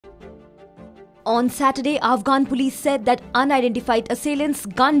On Saturday, Afghan police said that unidentified assailants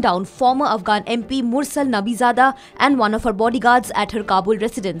gunned down former Afghan MP Mursal Nabizada and one of her bodyguards at her Kabul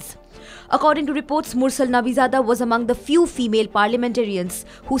residence. According to reports, Mursal Nabizada was among the few female parliamentarians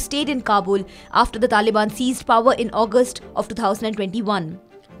who stayed in Kabul after the Taliban seized power in August of 2021.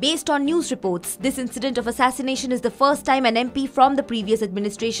 Based on news reports, this incident of assassination is the first time an MP from the previous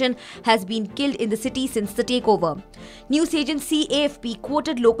administration has been killed in the city since the takeover. News agency AFP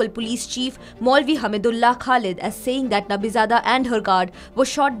quoted local police chief Maulvi Hamidullah Khalid as saying that Nabizada and her guard were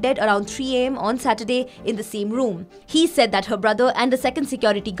shot dead around 3 a.m. on Saturday in the same room. He said that her brother and a second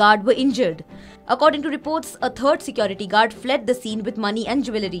security guard were injured. According to reports, a third security guard fled the scene with money and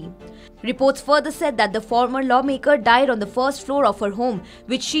jewellery. Reports further said that the former lawmaker died on the first floor of her home,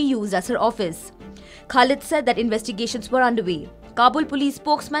 which she used as her office. Khalid said that investigations were underway. Kabul police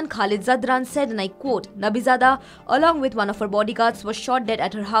spokesman Khalid Zadran said, and I quote, Nabizada, along with one of her bodyguards, was shot dead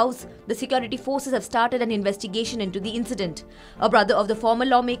at her house. The security forces have started an investigation into the incident. A brother of the former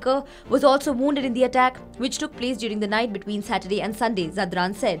lawmaker was also wounded in the attack, which took place during the night between Saturday and Sunday,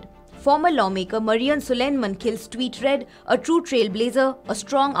 Zadran said. Former lawmaker Marian Suleiman Khil's tweet read, a true trailblazer, a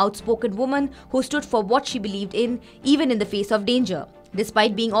strong, outspoken woman who stood for what she believed in, even in the face of danger.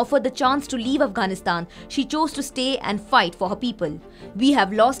 Despite being offered the chance to leave Afghanistan, she chose to stay and fight for her people. We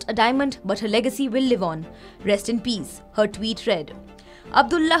have lost a diamond, but her legacy will live on. Rest in peace, her tweet read.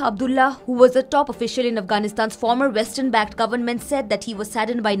 Abdullah, who was a top official in Afghanistan's former Western-backed government, said that he was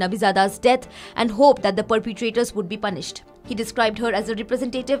saddened by Nabizada's death and hoped that the perpetrators would be punished. He described her as a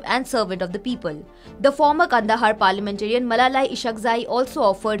representative and servant of the people. The former Kandahar parliamentarian Malalai Ishaqzai also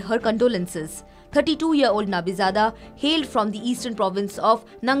offered her condolences. 32-year-old Nabizada hailed from the eastern province of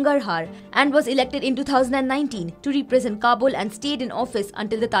Nangarhar and was elected in 2019 to represent Kabul and stayed in office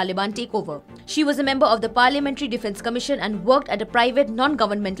until the Taliban takeover. She was a member of the Parliamentary Defence Commission and worked at a private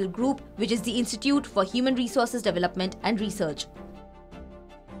non-governmental group, which is the Institute for Human Resources Development and Research.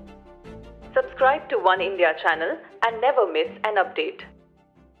 Subscribe to One India channel and never miss an update.